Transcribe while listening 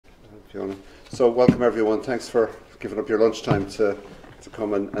Fiona. So welcome everyone. Thanks for giving up your lunchtime to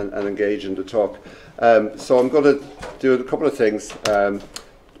come and engage in the talk. So I'm going to do a couple of things.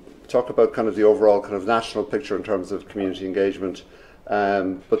 Talk about kind of the overall kind of national picture in terms of community engagement,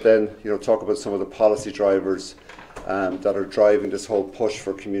 but then talk about some of the policy drivers that are driving this whole push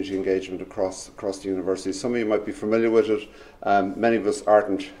for community engagement across the university. Some of you might be familiar with it, many of us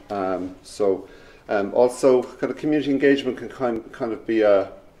aren't. Also, kind of community engagement can kind of be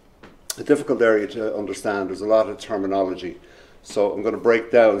a difficult area to understand. There's a lot of terminology. So I'm going to break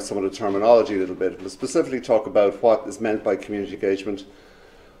down some of the terminology a little bit, but specifically talk about what is meant by community engagement,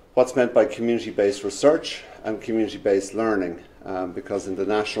 what's meant by community-based research and community-based learning, because in the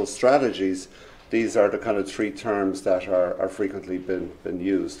national strategies, these are the kind of three terms that are frequently been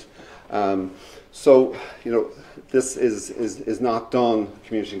used. This is not done,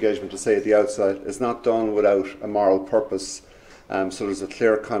 community engagement, to say at the outset, is not done without a moral purpose. So there's a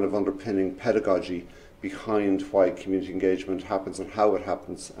clear kind of underpinning pedagogy behind why community engagement happens and how it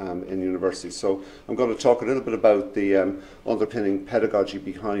happens in universities. So I'm going to talk a little bit about the underpinning pedagogy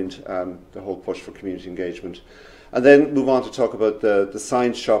behind the whole push for community engagement. And then move on to talk about the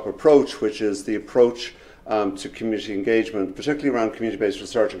science shop approach, which is the approach to community engagement, particularly around community-based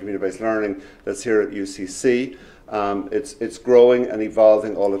research and community-based learning that's here at UCC. It's growing and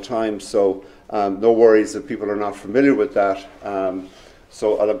evolving all the time, so no worries if people are not familiar with that.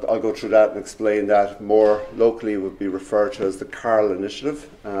 So I'll go through that and explain that. More locally, it would be referred to as the CARL initiative,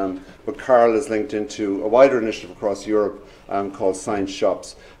 but CARL is linked into a wider initiative across Europe called Science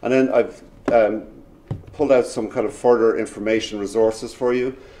Shops. And then I've pulled out some kind of further information resources for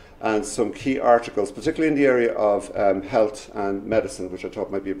you and some key articles, particularly in the area of health and medicine, which I thought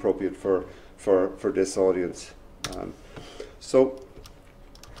might be appropriate for this audience. So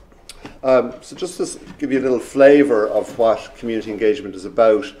just to give you a little flavour of what community engagement is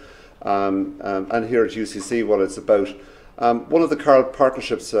about, and here at UCC what it's about. One of the CARL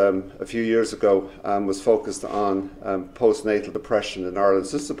partnerships a few years ago was focused on postnatal depression in Ireland.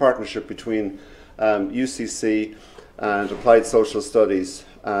 So this is a partnership between UCC and Applied Social Studies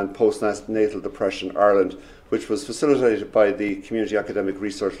and Postnatal Depression Ireland, which was facilitated by the Community Academic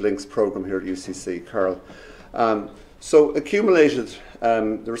Research Links programme here at UCC, CARL. So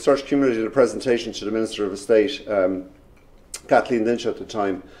the research accumulated a presentation to the Minister of Estate, Kathleen Lynch at the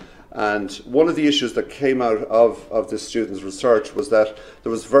time, and one of the issues that came out of this student's research was that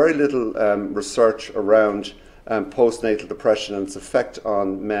there was very little research around postnatal depression and its effect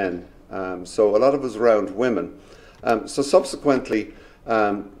on men. So a lot of it was around women. So subsequently,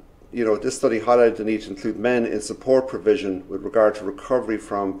 this study highlighted the need to include men in support provision with regard to recovery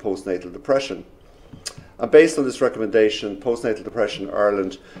from postnatal depression. And based on this recommendation, Postnatal Depression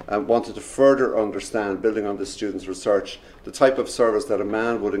Ireland wanted to further understand, building on this student's research, the type of service that a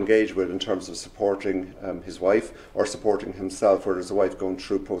man would engage with in terms of supporting his wife or supporting himself, where there's a wife going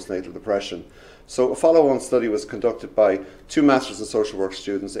through postnatal depression. So a follow-on study was conducted by two Masters in Social Work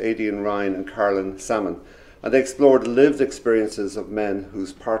students, Aidan Ryan and Caroline Salmon, and they explored the lived experiences of men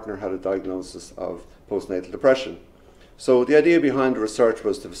whose partner had a diagnosis of postnatal depression. So the idea behind the research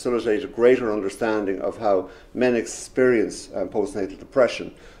was to facilitate a greater understanding of how men experience postnatal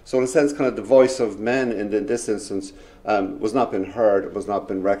depression. So in a sense, kind of the voice of men in this instance was not being heard, was not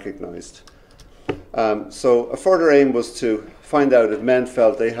being recognised. So a further aim was to find out if men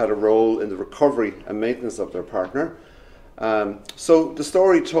felt they had a role in the recovery and maintenance of their partner. So the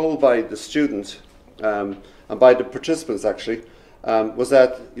story told by the student and by the participants actually was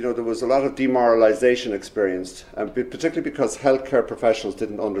that there was a lot of demoralisation experienced, particularly because healthcare professionals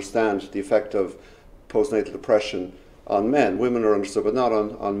didn't understand the effect of postnatal depression on men. Women are understood, but not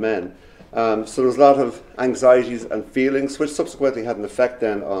on men. So there was a lot of anxieties and feelings, which subsequently had an effect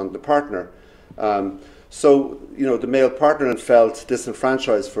then on the partner. The male partner then felt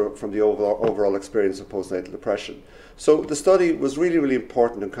disenfranchised from the overall experience of postnatal depression. So the study was really, really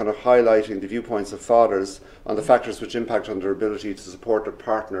important in kind of highlighting the viewpoints of fathers on the factors which impact on their ability to support their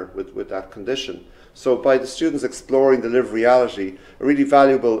partner with that condition. So by the students exploring the lived reality, a really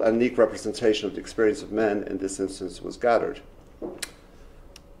valuable and unique representation of the experience of men in this instance was gathered.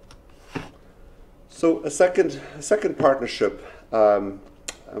 So a second partnership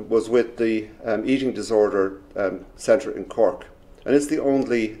was with the Eating Disorder Centre in Cork. And it's the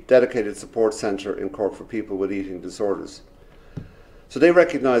only dedicated support centre in Cork for people with eating disorders. So they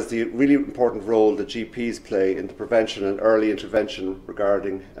recognise the really important role that GPs play in the prevention and early intervention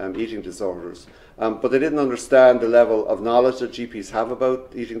regarding eating disorders. But they didn't understand the level of knowledge that GPs have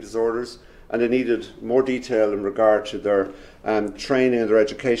about eating disorders, and they needed more detail in regard to their training and their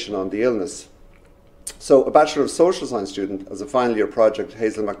education on the illness. So a Bachelor of Social Science student, as a final year project,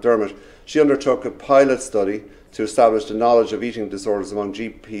 Hazel McDermott, she undertook a pilot study to establish the knowledge of eating disorders among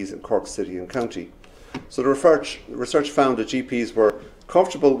GPs in Cork City and County. So the research found that GPs were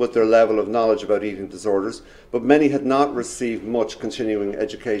comfortable with their level of knowledge about eating disorders, but many had not received much continuing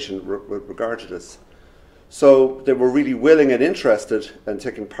education with regard to this. So they were really willing and interested in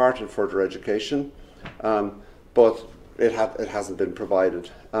taking part in further education, but it hasn't been provided.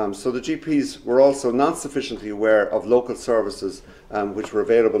 So the GPs were also not sufficiently aware of local services which were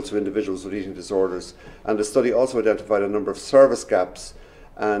available to individuals with eating disorders. And the study also identified a number of service gaps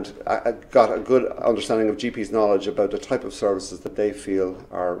and got a good understanding of GPs' knowledge about the type of services that they feel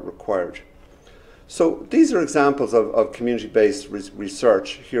are required. So these are examples of community-based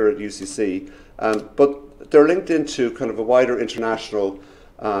research here at UCC, but they're linked into kind of a wider international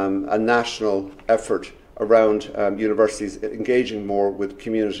and national effort around universities engaging more with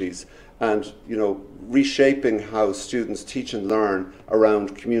communities and, you know, reshaping how students teach and learn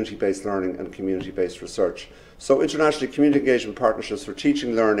around community-based learning and community-based research. So internationally, community engagement partnerships for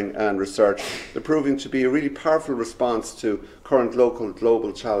teaching, learning and research, they're proving to be a really powerful response to current local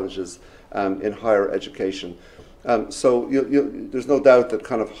global challenges in higher education. So there's no doubt that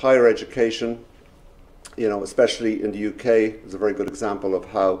kind of higher education, you know, especially in the UK, is a very good example of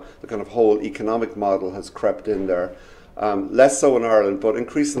how the kind of whole economic model has crept in there. Less so in Ireland, but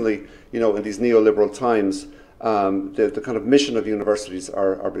increasingly, you know, in these neoliberal times, the kind of mission of universities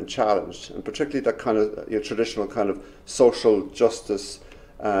are being challenged, and particularly that kind of traditional kind of social justice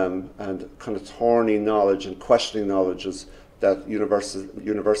and kind of thorny knowledge and questioning knowledges that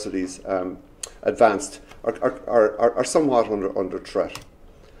universities advanced are somewhat under threat.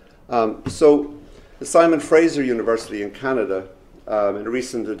 So the Simon Fraser University in Canada, in a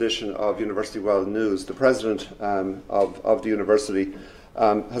recent edition of University World News, the president of the university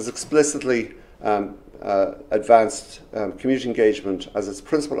has explicitly advanced community engagement as its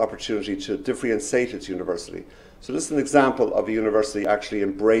principal opportunity to differentiate its university. So this is an example of a university actually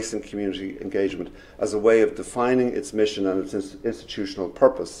embracing community engagement as a way of defining its mission and its institutional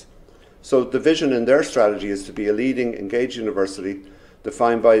purpose. So the vision in their strategy is to be a leading engaged university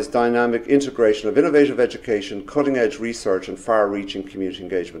defined by its dynamic integration of innovative education, cutting-edge research and far-reaching community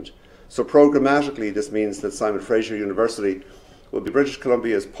engagement. So programmatically, this means that Simon Fraser University will be British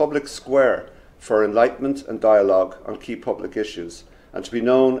Columbia's public square for enlightenment and dialogue on key public issues, and to be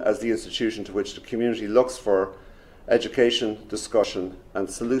known as the institution to which the community looks for education, discussion and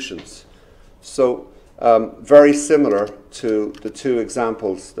solutions. So very similar to the two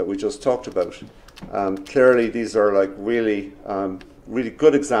examples that we just talked about. Clearly these are like really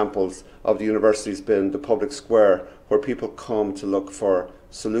good examples of the universities being the public square where people come to look for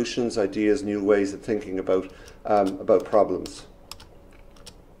solutions, ideas, new ways of thinking about problems.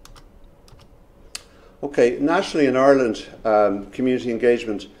 Okay, nationally in Ireland, community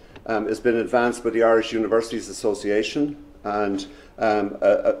engagement has been advanced by the Irish Universities Association, and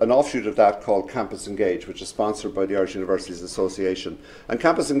an offshoot of that called Campus Engage, which is sponsored by the Irish Universities Association. And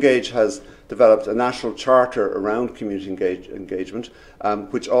Campus Engage has developed a national charter around community engagement,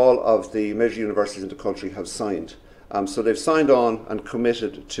 which all of the major universities in the country have signed. So they've signed on and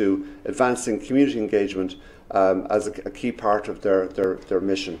committed to advancing community engagement as a key part of their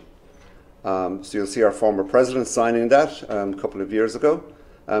mission. So you'll see our former president signing that a couple of years ago.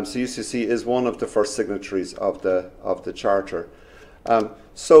 So UCC is one of the first signatories of the charter.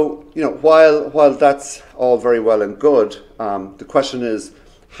 So you know, while that's all very well and good, the question is,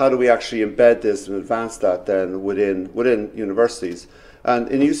 how do we actually embed this and advance that then within universities? And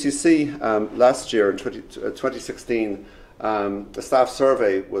in UCC last year in 2016, a staff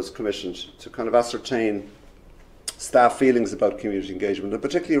survey was commissioned to kind of ascertain staff feelings about community engagement, and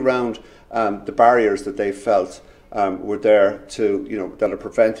particularly around the barriers that they felt were there to, you know, that are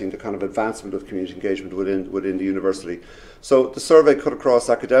preventing the kind of advancement of community engagement within the university. So the survey cut across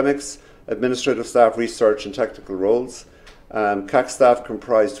academics, administrative staff, research and technical roles. CAC staff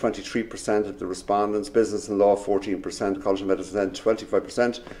comprised 23% of the respondents, business and law 14%, college of medicine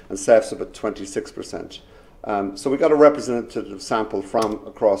 25%, and SEFs about 26%. So we got a representative sample from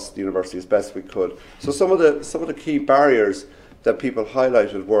across the university as best we could. So some of the key barriers that people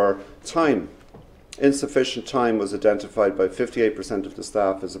highlighted were time. Insufficient time was identified by 58% of the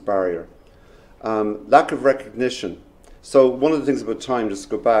staff as a barrier. Lack of recognition. So one of the things about time, just to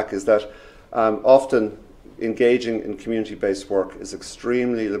go back, is that often engaging in community-based work is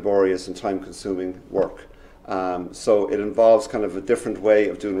extremely laborious and time-consuming work. So it involves kind of a different way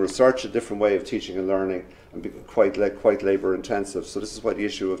of doing research, a different way of teaching and learning, and being quite labour-intensive. So this is why the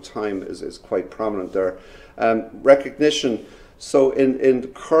issue of time is quite prominent there. Recognition. So in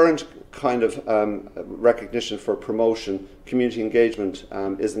current kind of recognition for promotion, community engagement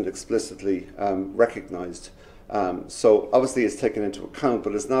isn't explicitly recognised. So obviously it's taken into account,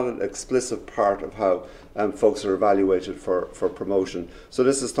 but it's not an explicit part of how folks are evaluated for promotion. So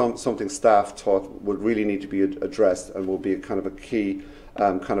this is something staff thought would really need to be addressed and will be a kind of a key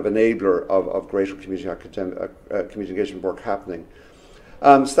kind of enabler of greater community engagement work happening.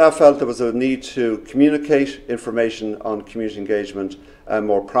 Staff felt there was a need to communicate information on community engagement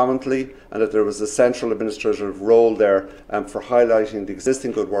more prominently, and that there was a central administrative role there for highlighting the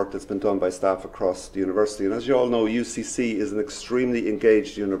existing good work that's been done by staff across the university. And as you all know, UCC is an extremely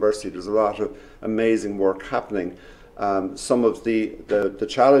engaged university. There's a lot of amazing work happening. Some of the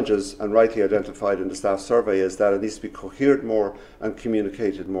challenges, and rightly identified in the staff survey, is that it needs to be cohered more and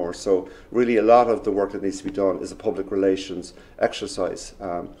communicated more. So really a lot of the work that needs to be done is a public relations exercise,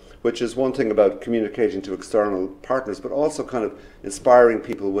 which is one thing about communicating to external partners, but also kind of inspiring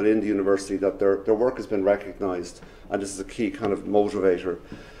people within the university that their work has been recognised, and this is a key kind of motivator.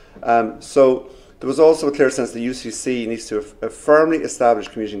 So there was also a clear sense that UCC needs to firmly establish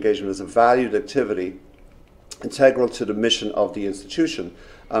community engagement as a valued activity integral to the mission of the institution.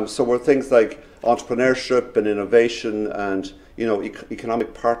 So where things like entrepreneurship and innovation and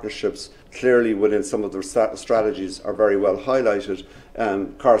economic partnerships clearly within some of the strategies are very well highlighted,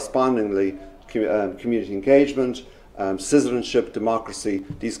 correspondingly community engagement, citizenship, democracy,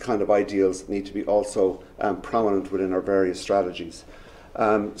 these kind of ideals need to be also prominent within our various strategies.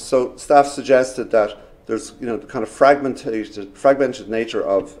 So staff suggested that there's the kind of fragmented nature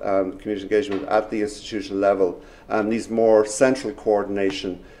of community engagement at the institutional level needs more central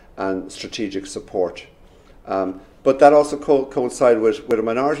coordination and strategic support. But that also coincided with a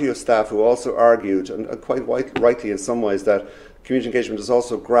minority of staff who also argued, and quite rightly in some ways, that community engagement is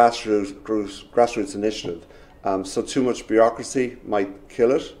also grassroots initiative. So too much bureaucracy might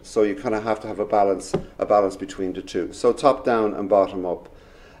kill it, so you kind of have to have a balance between the two. So top down and bottom up.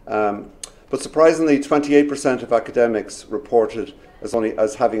 But surprisingly, 28% of academics reported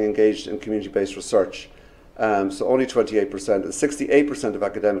as having engaged in community-based research. So only 28%. And 68% of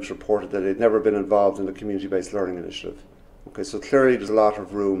academics reported that they'd never been involved in a community-based learning initiative. Okay, so clearly there's a lot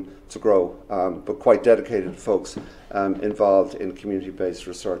of room to grow, but quite dedicated folks involved in community-based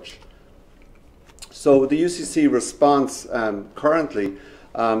research. So the UCC response currently,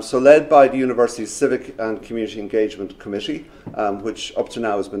 so led by the university's Civic and Community Engagement Committee, which up to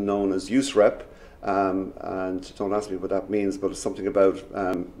now has been known as USREP, and don't ask me what that means, but it's something about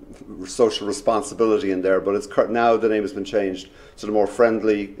social responsibility in there, but it's now the name has been changed to the more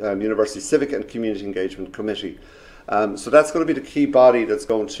friendly University Civic and Community Engagement Committee. So that's going to be the key body that's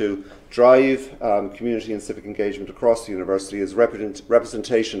going to drive community and civic engagement across the university, as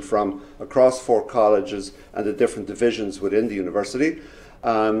representation from across 4 colleges and the different divisions within the university.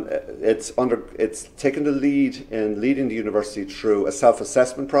 It's taken the lead in leading the university through a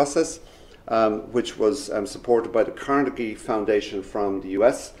self-assessment process, which was supported by the Carnegie Foundation from the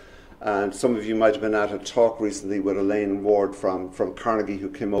US. And some of you might have been at a talk recently with Elaine Ward from Carnegie, who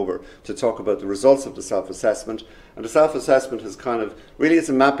came over to talk about the results of the self-assessment. And the self-assessment is it's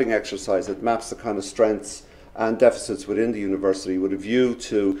a mapping exercise. It maps the kind of strengths and deficits within the university with a view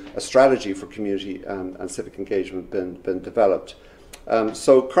to a strategy for community and civic engagement been developed.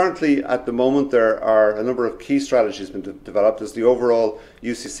 So currently, at the moment, there are a number of key strategies been developed. There's the overall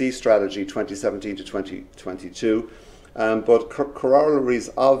UCC strategy 2017 to 2022, but corollaries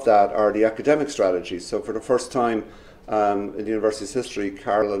of that are the academic strategies. So for the first time in the university's history,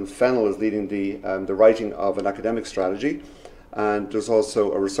 Carolyn Fennell is leading the writing of an academic strategy, and there's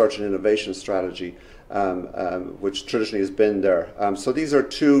also a research and innovation strategy, which traditionally has been there. So these are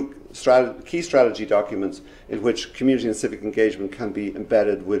 2 key strategy documents in which community and civic engagement can be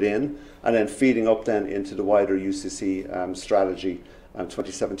embedded within, and then feeding up then into the wider UCC strategy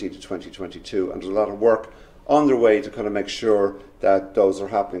 2017 to 2022. And there's a lot of work underway to kind of make sure that those are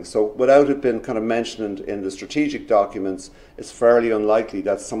happening. So without it being kind of mentioned in the strategic documents, it's fairly unlikely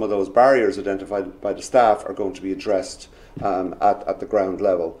that some of those barriers identified by the staff are going to be addressed at the ground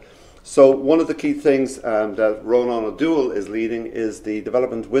level. So one of the key things that Ronan O'Doul is leading is the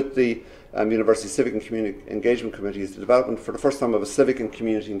development with the University Civic and Community Engagement Committee, is the development for the first time of a civic and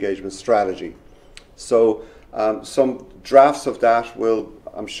community engagement strategy. So some drafts of that will,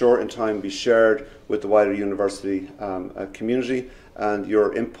 I'm sure, in time be shared with the wider university community, and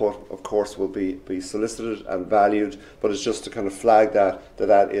your input, of course, will be solicited and valued, but it's just to kind of flag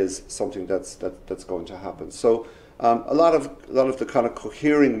that is something that's going to happen. So a lot of the kind of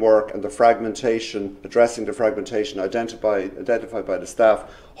cohering work and the fragmentation, addressing the fragmentation identified by the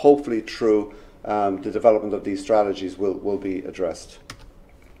staff, hopefully through the development of these strategies will be addressed.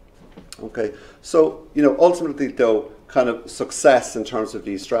 Okay, so ultimately though, kind of success in terms of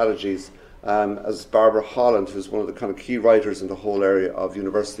these strategies, as Barbara Holland, who's one of the kind of key writers in the whole area of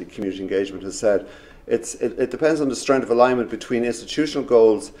university community engagement, has said, it depends on the strength of alignment between institutional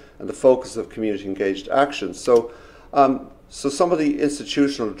goals and the focus of community engaged action. So, so some of the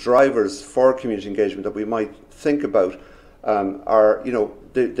institutional drivers for community engagement that we might think about are,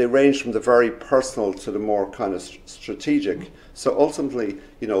 they range from the very personal to the more kind of strategic. So ultimately,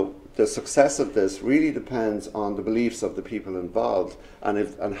 the success of this really depends on the beliefs of the people involved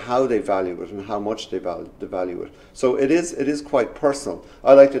and how they value it and how much they value it. So it is quite personal.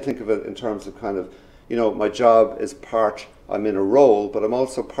 I like to think of it in terms of kind of, my job is I'm in a role, but I'm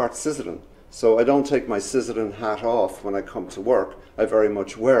also part citizen. So I don't take my citizen hat off when I come to work. I very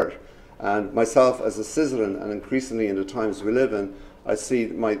much wear it. And myself as a citizen, and increasingly in the times we live in, I see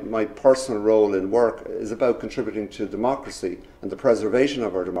my personal role in work is about contributing to democracy and the preservation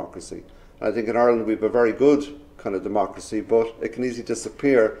of our democracy. And I think in Ireland we have a very good kind of democracy, but it can easily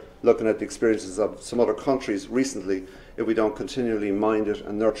disappear looking at the experiences of some other countries recently if we don't continually mind it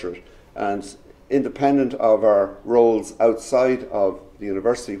and nurture it. And independent of our roles outside of the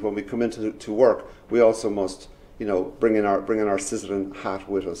university, when we come into work, we also must, bring in our citizen hat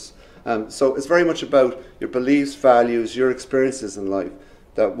with us. So it's very much about your beliefs, values, your experiences in life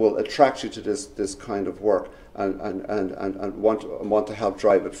that will attract you to this kind of work and want to help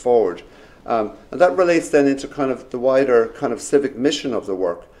drive it forward. And that relates then into kind of the wider kind of civic mission of the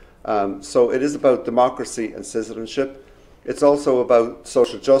work. So it is about democracy and citizenship. It's also about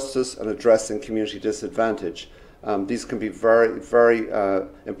social justice and addressing community disadvantage. These can be very, very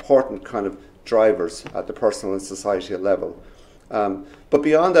important kind of drivers at the personal and societal level. But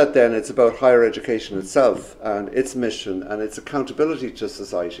beyond that then, it's about higher education itself and its mission and its accountability to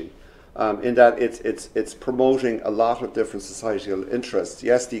society, in that it's promoting a lot of different societal interests.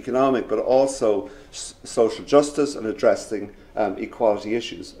 Yes, the economic, but also social justice and addressing equality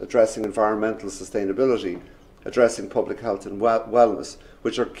issues, addressing environmental sustainability, addressing public health and wellness,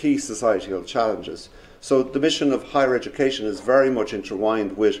 which are key societal challenges. So the mission of higher education is very much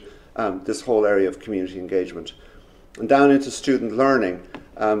intertwined with this whole area of community engagement. And down into student learning,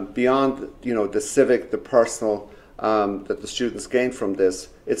 beyond the civic, the personal that the students gain from this,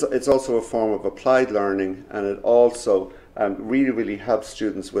 it's also a form of applied learning, and it also really helps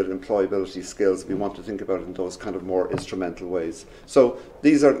students with employability skills. We want to think about it in those kind of more instrumental ways. So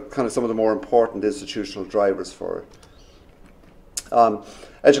these are kind of some of the more important institutional drivers for it.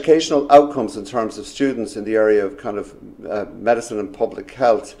 Educational outcomes in terms of students in the area of kind of medicine and public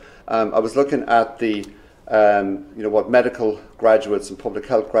health. I was looking at the what medical graduates and public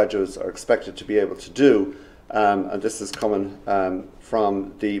health graduates are expected to be able to do, and this is coming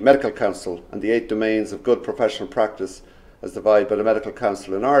from the Medical Council and the 8 domains of good professional practice as divided by the Medical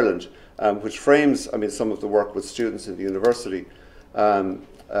Council in Ireland, which frames, some of the work with students in the university, in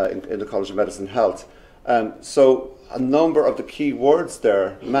the College of Medicine and Health. So a number of the key words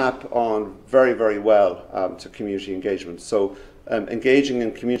there map on very, very well to community engagement. So engaging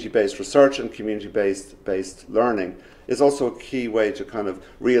in community-based research and community-based learning is also a key way to kind of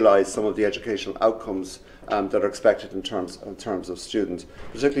realise some of the educational outcomes that are expected in terms of students,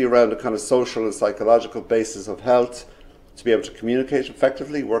 particularly around the kind of social and psychological basis of health. To be able to communicate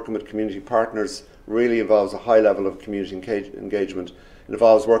effectively, working with community partners really involves a high level of community engagement. It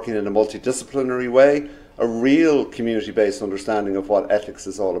involves working in a multidisciplinary way, a real community-based understanding of what ethics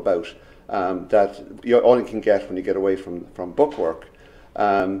is all about, that you only can get when you get away from bookwork,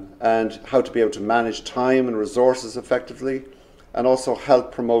 and how to be able to manage time and resources effectively, and also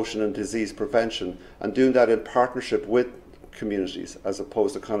health promotion and disease prevention, and doing that in partnership with communities as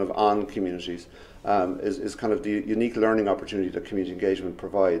opposed to kind of on communities, is kind of the unique learning opportunity that community engagement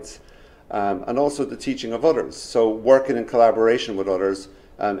provides. And also the teaching of others. So working in collaboration with others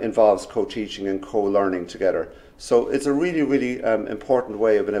involves co-teaching and co-learning together. So it's a really, really important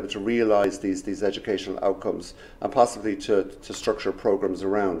way of being able to realise these educational outcomes and possibly to structure programs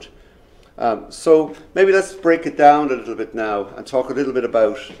around. So maybe let's break it down a little bit now and talk a little bit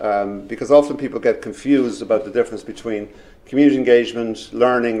about, because often people get confused about the difference between community engagement,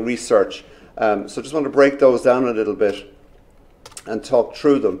 learning, research. So I just want to break those down a little bit and talk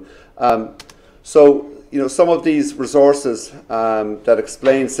through them. So, some of these resources that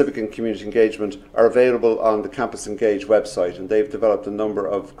explain civic and community engagement are available on the Campus Engage website, and they've developed a number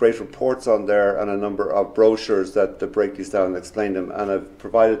of great reports on there and a number of brochures that break these down and explain them, and I've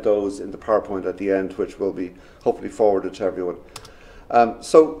provided those in the PowerPoint at the end, which will be hopefully forwarded to everyone.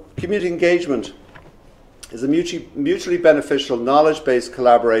 So community engagement is a mutually beneficial knowledge-based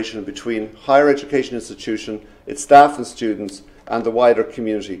collaboration between higher education institution, its staff and students, and the wider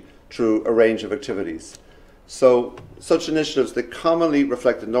community through a range of activities. So such initiatives, they commonly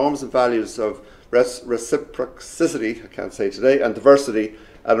reflect the norms and values of reciprocity, I can't say today, and diversity,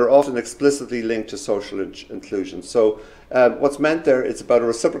 and are often explicitly linked to social inclusion. So what's meant there, it's about a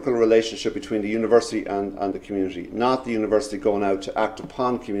reciprocal relationship between the university and the community, not the university going out to act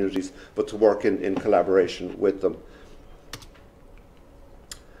upon communities, but to work in collaboration with them.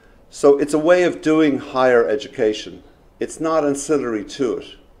 So it's a way of doing higher education. It's not ancillary to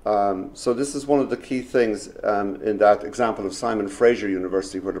it. So this is one of the key things in that example of Simon Fraser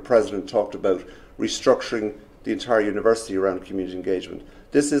University, where the president talked about restructuring the entire university around community engagement.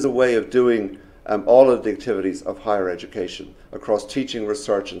 This is a way of doing all of the activities of higher education across teaching,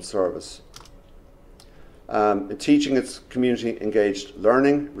 research and service. In teaching, it's community engaged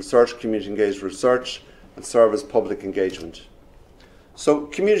learning, research, community engaged research, and service, public engagement. So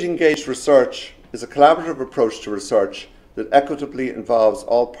community engaged research is a collaborative approach to research that equitably involves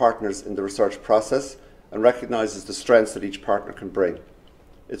all partners in the research process and recognises the strengths that each partner can bring.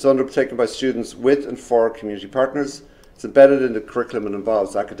 It's undertaken by students with and for community partners. It's embedded in the curriculum and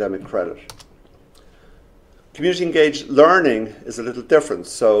involves academic credit. Community engaged learning is a little different.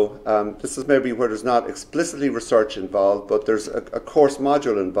 So this is maybe where there's not explicitly research involved, but there's a course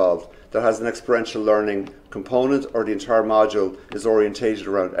module involved that has an experiential learning component, or the entire module is orientated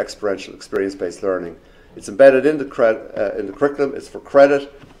around experiential, experience-based learning. It's embedded in the curriculum, it's for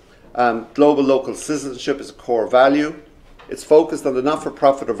credit. Global local citizenship is a core value. It's focused on the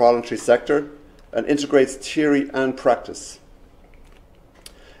not-for-profit or voluntary sector and integrates theory and practice.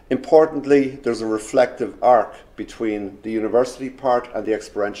 Importantly, there's a reflective arc between the university part and the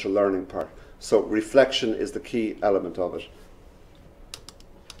experiential learning part. So reflection is the key element of it.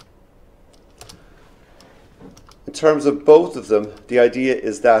 In terms of both of them, the idea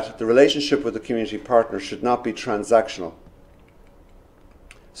is that the relationship with the community partner should not be transactional.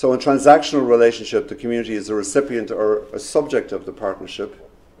 So in transactional relationship, the community is a recipient or a subject of the partnership.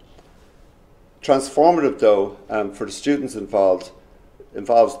 Transformative, though, for the students involved,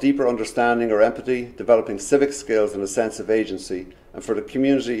 involves deeper understanding or empathy, developing civic skills and a sense of agency. And for the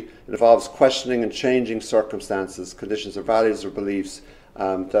community, it involves questioning and changing circumstances, conditions or values or beliefs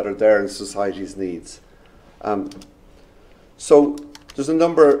that are there in society's needs. So there's a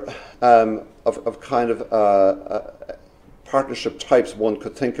number of kind of partnership types one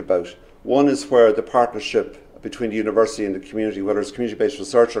could think about. One is where the partnership between the university and the community, whether it's community-based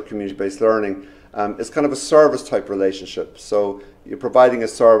research or community-based learning, is kind of a service type relationship. So you're providing a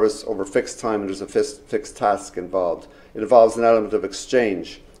service over fixed time and there's a fixed task involved. It involves an element of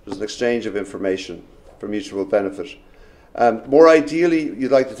exchange. There's an exchange of information for mutual benefit. More ideally,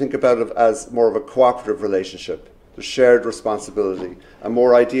 you'd like to think about it as more of a cooperative relationship, the shared responsibility. And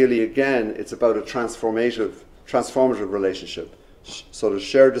more ideally, again, it's about a transformative relationship. So there's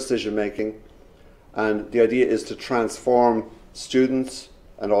shared decision making, and the idea is to transform students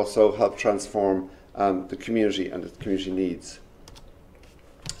and also help transform the community and the community needs.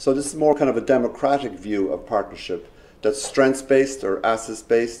 So this is more kind of a democratic view of partnership that's strengths-based or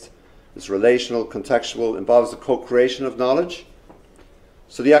assets-based. It's relational, contextual, involves the co-creation of knowledge.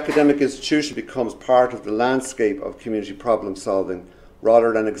 So the academic institution becomes part of the landscape of community problem solving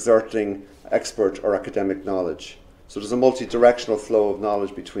rather than exerting expert or academic knowledge. So there's a multi-directional flow of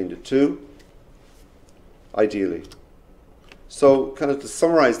knowledge between the two, ideally. So kind of to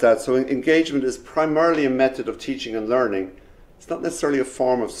summarize that, so engagement is primarily a method of teaching and learning. It's not necessarily a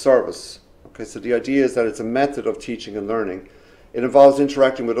form of service. Okay, so the idea is that it's a method of teaching and learning. It involves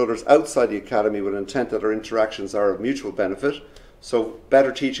interacting with others outside the academy with intent that our interactions are of mutual benefit. So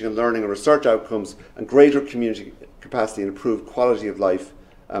better teaching and learning and research outcomes and greater community capacity and improved quality of life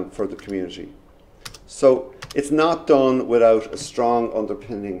for the community. So it's not done without a strong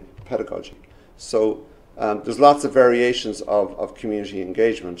underpinning pedagogy. So there's lots of variations of community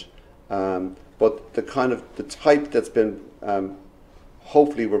engagement, but the type that's been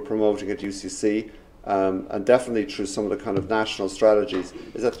hopefully we're promoting at UCC, and definitely through some of the kind of national strategies,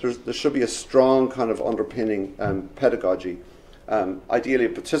 is that there should be a strong kind of underpinning pedagogy, ideally a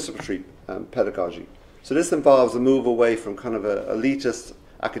participatory pedagogy. So this involves a move away from kind of an elitist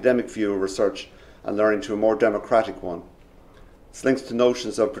academic view of research and learning to a more democratic one. It's linked to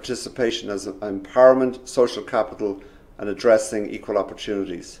notions of participation as empowerment, social capital, and addressing equal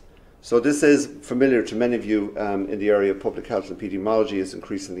opportunities. So this is familiar to many of you in the area of public health and epidemiology, is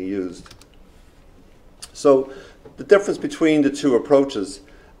increasingly used. So the difference between the two approaches,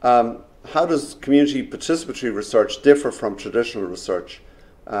 how does community participatory research differ from traditional research?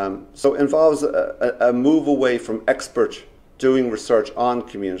 So it involves a move away from expert doing research on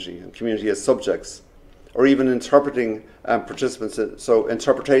community and community as subjects, or even interpreting participants, so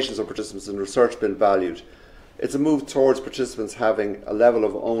interpretations of participants in research being valued. It's a move towards participants having a level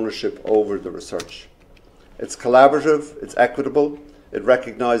of ownership over the research. It's collaborative, it's equitable, it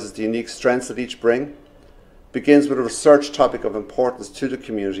recognises the unique strengths that each bring, begins with a research topic of importance to the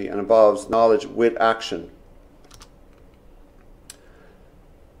community and involves knowledge with action.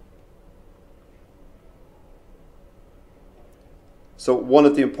 So one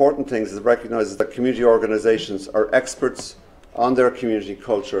of the important things is it recognises that community organisations are experts on their community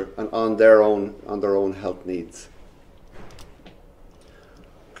culture and on their own health needs.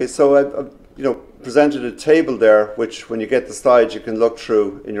 Okay, so I've presented a table there, which when you get the slides you can look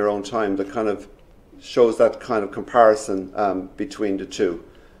through in your own time, that kind of shows that kind of comparison between the two.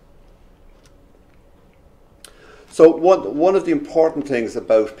 So one of the important things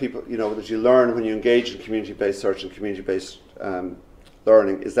about people, that you learn when you engage in community-based search and community-based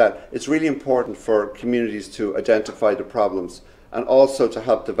learning is that it's really important for communities to identify the problems and also to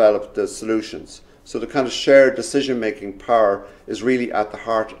help develop the solutions. So the kind of shared decision-making power is really at the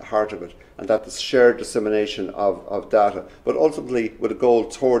heart of it, and that the shared dissemination of data, but ultimately with a goal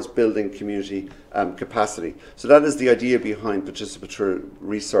towards building community capacity. So that is the idea behind participatory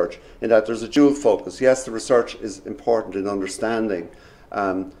research, in that there's a dual focus. Yes, the research is important in understanding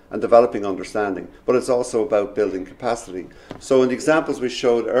and developing understanding, but it's also about building capacity. So in the examples we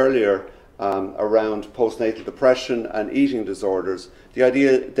showed earlier around postnatal depression and eating disorders, the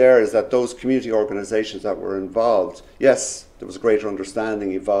idea there is that those community organisations that were involved, yes, there was a greater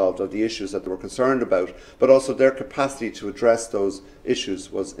understanding evolved of the issues that they were concerned about, but also their capacity to address those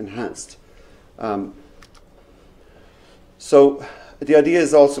issues was enhanced. So the idea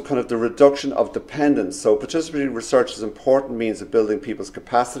is also kind of the reduction of dependence. So participatory research is an important means of building people's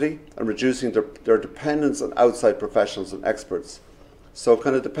capacity and reducing their dependence on outside professionals and experts. So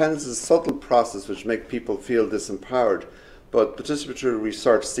kind of dependence is a subtle process which makes people feel disempowered, but participatory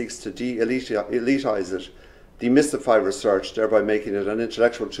research seeks to de-elitize it, demystify research, thereby making it an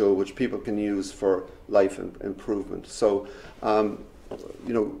intellectual tool which people can use for life improvement. So,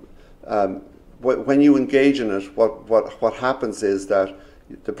 when you engage in it, what happens is that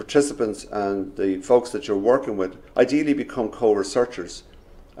the participants and the folks that you're working with ideally become co-researchers,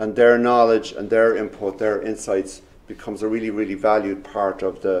 and their knowledge and their input, their insights becomes a really, really valued part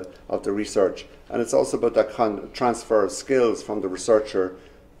of the research. And it's also about that kind of transfer of skills from the researcher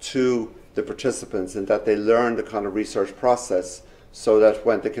to the participants, in that they learn the kind of research process so that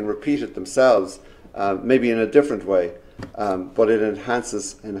when they can repeat it themselves, maybe in a different way, but it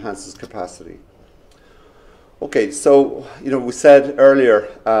enhances capacity. Okay, so we said earlier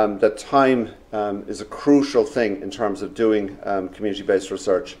that time is a crucial thing in terms of doing community-based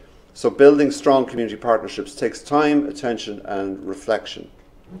research. So building strong community partnerships takes time, attention, and reflection.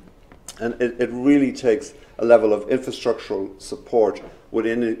 And it really takes a level of infrastructural support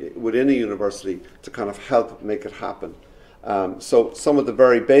within a university to kind of help make it happen. So some of the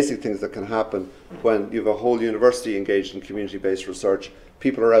very basic things that can happen when you have a whole university engaged in community-based research,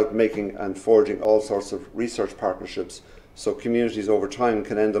 people are out making and forging all sorts of research partnerships. So communities over time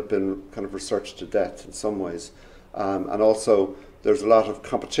can end up in kind of research to death in some ways. And also there's a lot of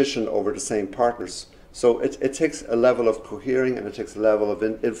competition over the same partners. So it takes a level of cohering, and it takes a level of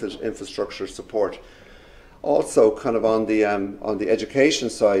infrastructure support. Also, kind of on the education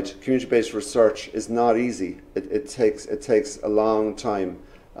side, community-based research is not easy. It takes a long time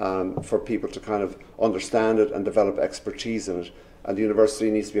for people to kind of understand it and develop expertise in it. And the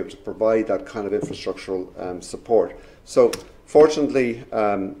university needs to be able to provide that kind of infrastructural support. So, fortunately,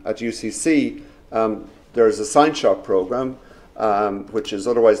 at UCC, there is a Science Shop program, which is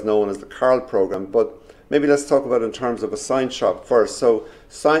otherwise known as the Carl program. But maybe let's talk about it in terms of a science shop first. So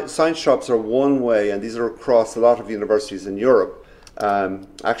science shops are one way, and these are across a lot of universities in Europe.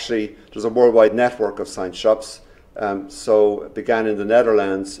 Actually, there's a worldwide network of science shops. So it began in the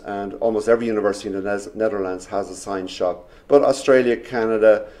Netherlands, and almost every university in the Netherlands has a science shop. But Australia,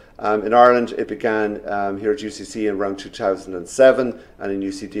 Canada, in Ireland it began here at UCC in around 2007, and in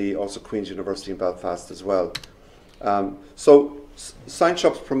UCD, also Queen's University in Belfast as well. So science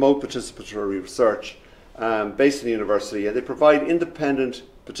shops promote participatory research based in the university, and they provide independent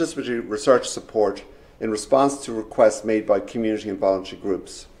participatory research support in response to requests made by community and voluntary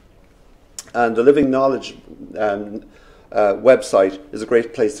groups. And the Living Knowledge website is a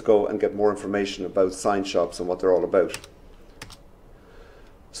great place to go and get more information about science shops and what they're all about.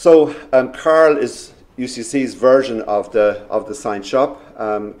 So Carl is UCC's version of the science shop.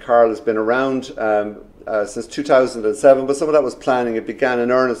 Carl has been around since 2007, but some of that was planning. It began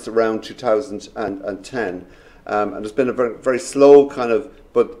in earnest around 2010, and there's been a very, very slow kind of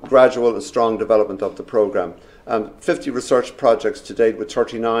but gradual and strong development of the programme. 50 research projects to date with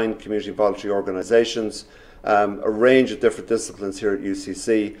 39 community voluntary organisations, a range of different disciplines here at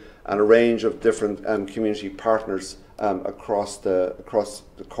UCC, and a range of different community partners across the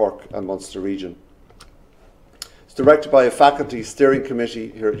Cork and Munster region. It's directed by a faculty steering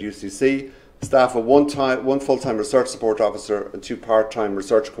committee here at UCC, staff of one full-time research support officer and 2 part-time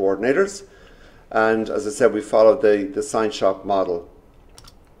research coordinators. And as I said, we followed the Science Shop model.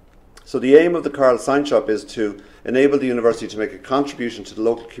 So the aim of the Carl Science Shop is to enable the university to make a contribution to the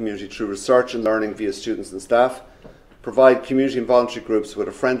local community through research and learning via students and staff, provide community and voluntary groups with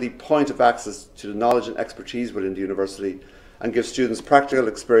a friendly point of access to the knowledge and expertise within the university, and give students practical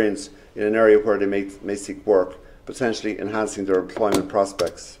experience in an area where they may seek work, potentially enhancing their employment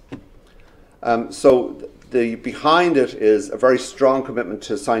prospects. So behind it is a very strong commitment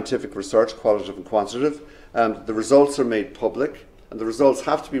to scientific research, qualitative and quantitative. The results are made public, and the results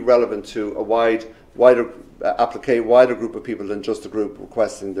have to be relevant to a wider group of people than just a group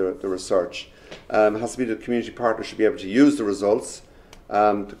requesting the research. It has to be the community partner should be able to use the results.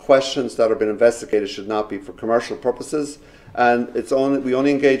 The questions that are being investigated should not be for commercial purposes, and we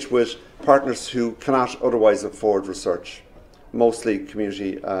only engage with partners who cannot otherwise afford research, mostly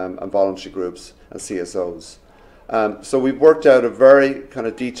community and voluntary groups and CSOs. So we've worked out a very kind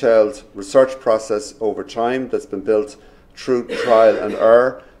of detailed research process over time that's been built through trial and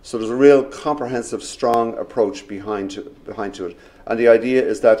error. So there's a real comprehensive, strong approach behind to it. And the idea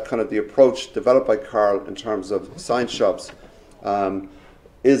is that kind of the approach developed by Carl in terms of science shops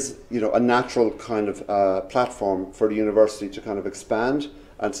is, a natural kind of platform for the university to kind of expand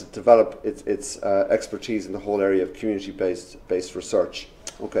and to develop its expertise in the whole area of community-based research.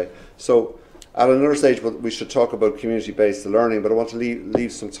 Okay, so at another stage we should talk about community-based learning, but I want to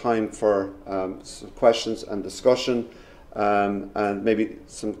leave some time for some questions and discussion, and maybe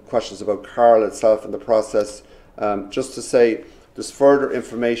some questions about Carl itself and the process. Just to say, there's further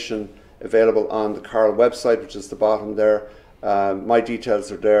information available on the Carl website, which is the bottom there. My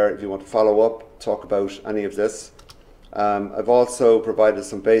details are there if you want to follow up, talk about any of this. I've also provided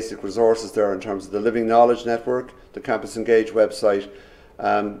some basic resources there in terms of the Living Knowledge Network, the Campus Engage website,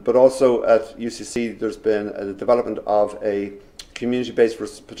 but also at UCC there's been a development of a community-based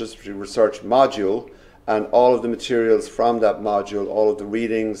participatory research module, and all of the materials from that module, all of the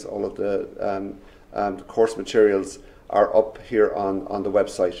readings, all of the course materials are up here on the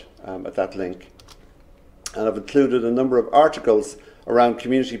website at that link. And I've included a number of articles around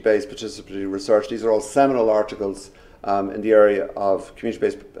community-based participatory research. These are all seminal articles in the area of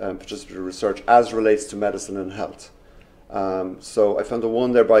community-based participatory research as relates to medicine and health. So I found the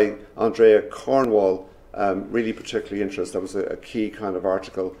one there by Andrea Cornwall really particularly interesting. That was a key kind of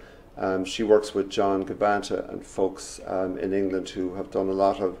article. She works with John Gabanta and folks in England who have done a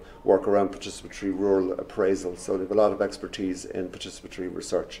lot of work around participatory rural appraisal, so they have a lot of expertise in participatory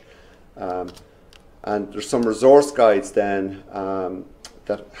research. And there's some resource guides then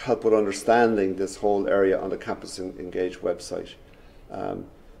that help with understanding this whole area on the Campus Engage website.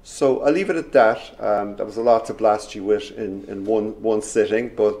 So I'll leave it at that. That was a lot to blast you with in one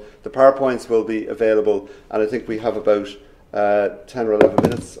sitting, but the PowerPoints will be available, and I think we have about 10 or 11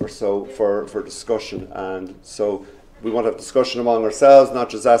 minutes or so for discussion. And so we want to have discussion among ourselves, not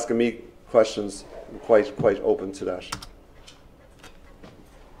just asking me questions. I'm quite open to that.